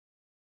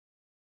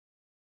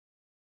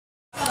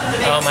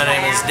my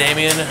name is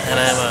Damien, and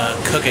I'm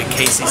a cook at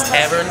Casey's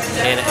Tavern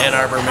in Ann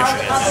Arbor,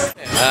 Michigan.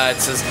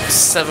 It's a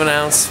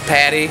 7-ounce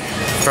patty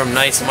from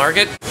Nice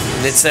Market.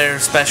 It's their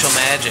special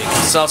magic.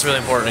 It's also really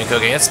important in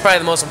cooking. It's probably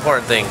the most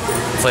important thing,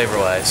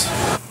 flavor-wise.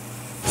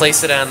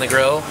 Place it on the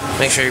grill.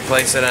 Make sure you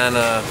place it on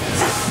a,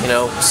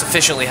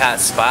 sufficiently hot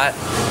spot.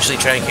 Usually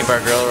try and keep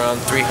our grill around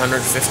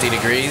 350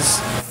 degrees.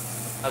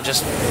 I'll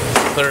just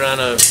put it on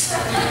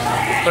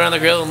the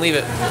grill and leave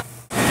it.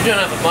 If you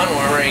don't have a bun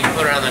warmer, you can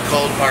put it on the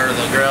cold part of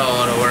the grill.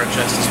 It'll work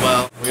just as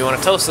well. You want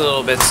to toast it a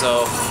little bit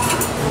so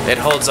it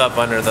holds up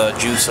under the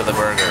juice of the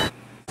burger.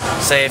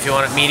 Say if you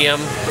want it medium,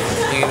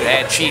 you can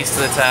add cheese to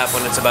the top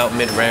when it's about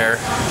mid-rare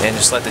and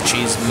just let the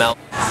cheese melt.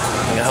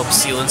 It'll help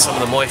seal in some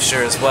of the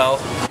moisture as well.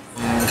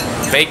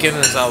 Bacon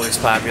is always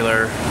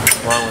popular,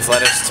 along with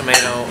lettuce,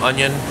 tomato,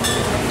 onion,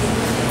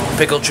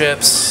 pickle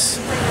chips,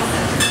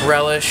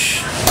 relish,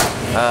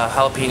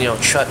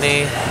 jalapeno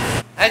chutney.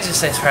 I'd just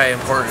say it's probably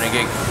important to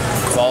get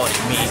quality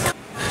meat.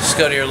 Just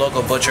go to your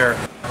local butcher,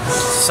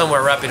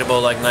 somewhere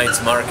reputable like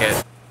Knight's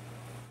Market.